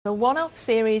A one-off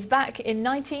series back in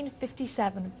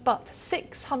 1957, but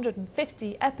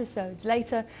 650 episodes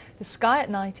later, The Sky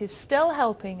at Night is still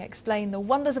helping explain the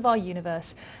wonders of our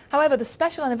universe. However, the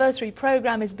special anniversary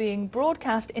programme is being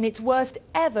broadcast in its worst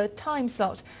ever time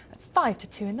slot at 5 to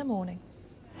 2 in the morning.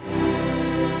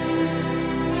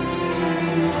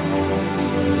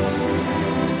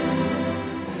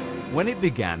 When it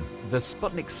began, the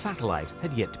Sputnik satellite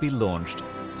had yet to be launched.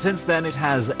 Since then, it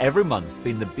has every month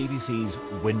been the BBC's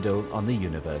window on the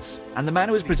universe. And the man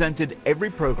who has presented every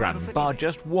programme, bar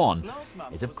just one,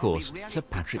 is of course Sir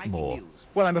Patrick Moore.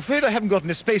 Well, I'm afraid I haven't got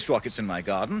any space rockets in my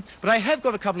garden, but I have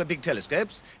got a couple of big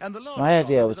telescopes. And my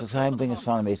idea was to try and bring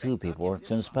astronomy to people,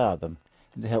 to inspire them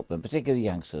and to help them, particularly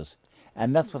youngsters.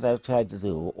 And that's what I've tried to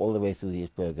do all the way through these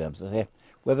programmes. I say,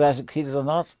 whether I succeeded or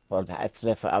not, well, it's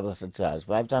left for others to judge,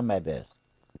 but I've done my best.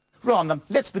 Ron,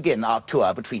 let's begin our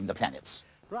tour between the planets.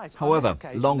 However,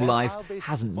 long life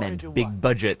hasn't meant big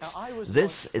budgets.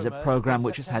 This is a programme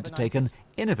which has had to take an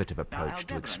innovative approach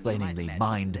to explaining the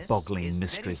mind-boggling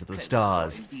mysteries of the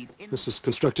stars. This is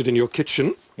constructed in your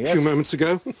kitchen a few moments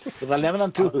ago. With a lemon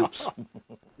and two hoops.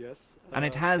 And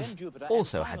it has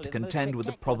also had to contend with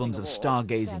the problems of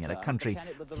stargazing in a country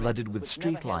flooded with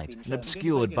streetlight and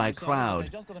obscured by a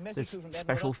crowd. This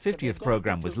special 50th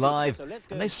programme was live,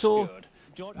 and they saw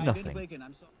nothing.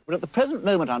 But at the present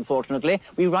moment, unfortunately,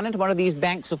 we run into one of these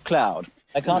banks of cloud.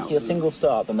 I can't see a single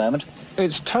star at the moment.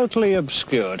 It's totally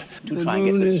obscured. To try and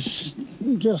get this. Is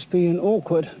just being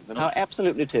awkward. How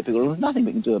absolutely typical. There's nothing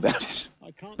we can do about it.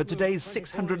 But today's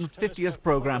 650th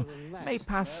programme may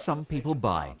pass some people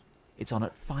by. It's on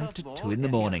at 5 to 2 in the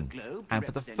morning. And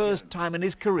for the first time in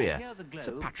his career,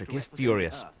 Sir Patrick is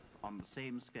furious.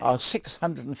 Our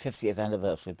 650th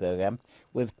anniversary programme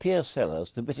with Piers Sellers,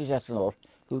 the British astronaut,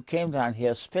 who came down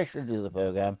here specially to do the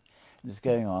programme, is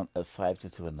going on at 5 to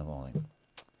 2 in the morning.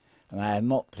 And I am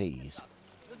not pleased.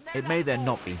 It may then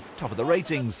not be top of the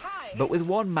ratings, but with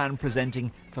one man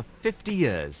presenting for 50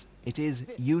 years, it is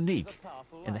unique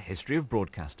in the history of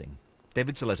broadcasting.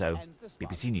 David Soletto,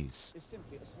 BBC News.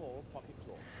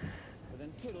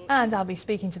 And I'll be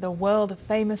speaking to the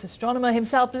world-famous astronomer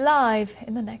himself live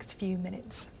in the next few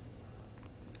minutes.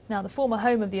 Now, the former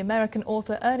home of the American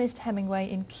author Ernest Hemingway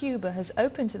in Cuba has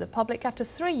opened to the public after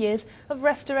 3 years of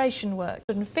restoration work.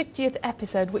 The 50th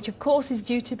episode, which of course is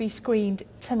due to be screened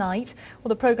tonight. Well,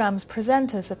 the programme's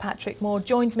presenter, Sir Patrick Moore,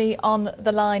 joins me on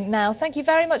the line now. Thank you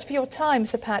very much for your time,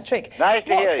 Sir Patrick. Nice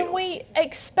to hear you. What can we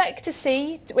expect to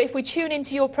see if we tune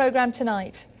into your programme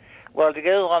tonight? Well, to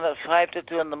go on at 5 to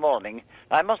 2 in the morning,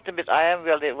 I must admit I am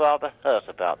really rather hurt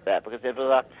about that, because it was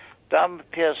a dumb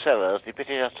Piers Sellers, the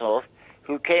British astronaut,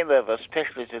 who came over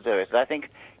especially to do it. And I think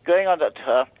going on at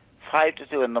 5 to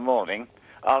 2 in the morning,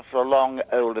 after a long,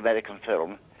 old American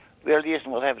film, really isn't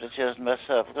what I would have chosen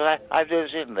myself, because I've never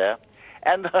seen there.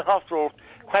 And after all,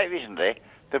 quite recently,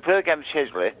 the programme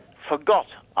scheduler forgot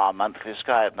our monthly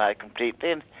Sky at Night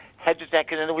completely and had to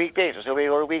take it in a week later, so we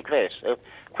were a week late. So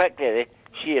quite clearly,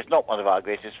 she is not one of our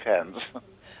greatest fans.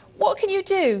 What can you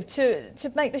do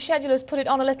to make the schedulers put it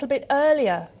on a little bit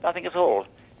earlier? Nothing at all.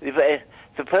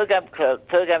 The programme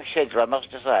scheduler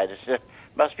must decide. It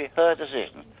must be her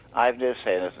decision. I've no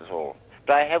say in it at all.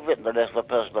 But I have written the letter for a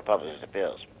personal publisher, it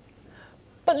appears.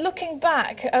 But looking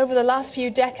back over the last few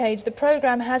decades, the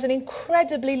programme has an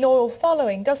incredibly loyal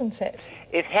following, doesn't it?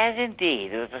 It has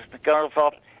indeed. It has gone on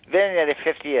for very nearly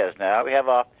 50 years now. We have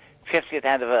our 50th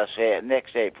anniversary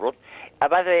next April.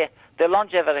 By the way, the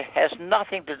longevity has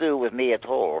nothing to do with me at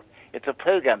all. It's the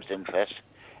programme's interest.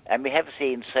 And we have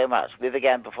seen so much. We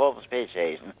began before the space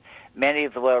age, and many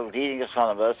of the world's leading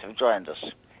astronomers have joined us.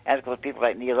 And of course people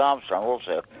like Neil Armstrong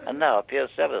also, and now Piers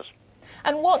Sellers.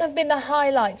 And what have been the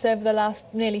highlights over the last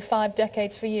nearly 5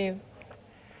 decades for you?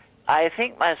 I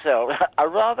think myself a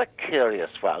rather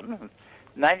curious one.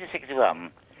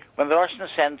 1961, when the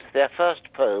Russians sent their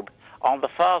first probe on the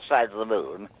far side of the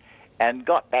moon and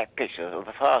got back pictures of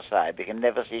the far side we can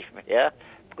never see from here,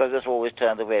 because it's always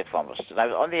turned away from us. And I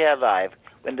was on the air live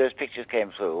when those pictures came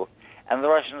through, and the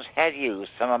Russians had used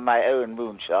some of my own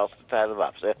moon shots to tie them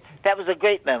up. So that was a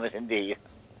great moment indeed.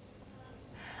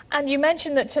 And you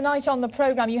mentioned that tonight on the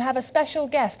programme you have a special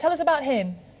guest. Tell us about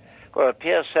him. Well,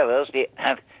 Piers Sellers, the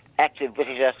active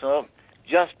British astronaut,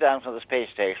 just down from the space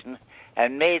station,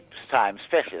 and made time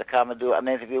specially to come and do an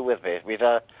interview with me. We had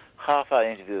a half-hour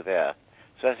interview there.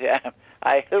 So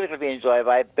I hope it will be enjoyed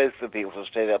by both the people who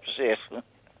stayed up to see it.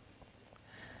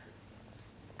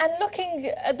 And looking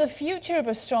at the future of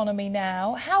astronomy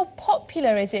now, how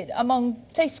popular is it among,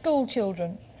 say, school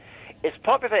children? It's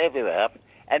popular everywhere,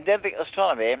 and don't think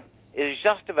astronomy is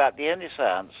just about the only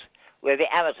science where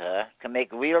the amateur can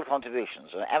make real contributions.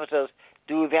 And amateurs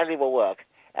do valuable work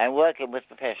and working with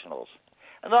professionals.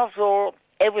 And after all,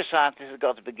 every scientist has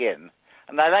got to begin.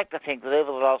 And I like to think that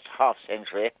over the last half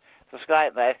century, the sky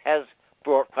at night has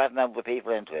brought quite a number of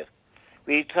people into it.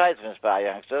 We try to inspire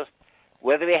youngsters.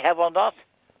 Whether we have or not,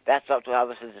 that's up to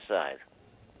others to decide.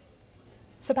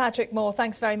 Sir Patrick Moore,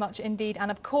 thanks very much indeed.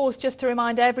 And of course, just to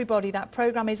remind everybody, that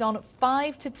programme is on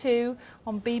 5 to 2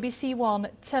 on BBC One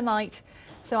tonight.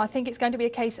 So I think it's going to be a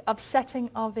case of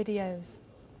setting our videos.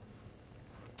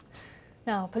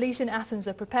 Now, police in Athens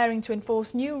are preparing to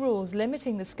enforce new rules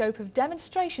limiting the scope of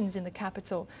demonstrations in the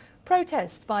capital.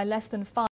 Protests by less than 5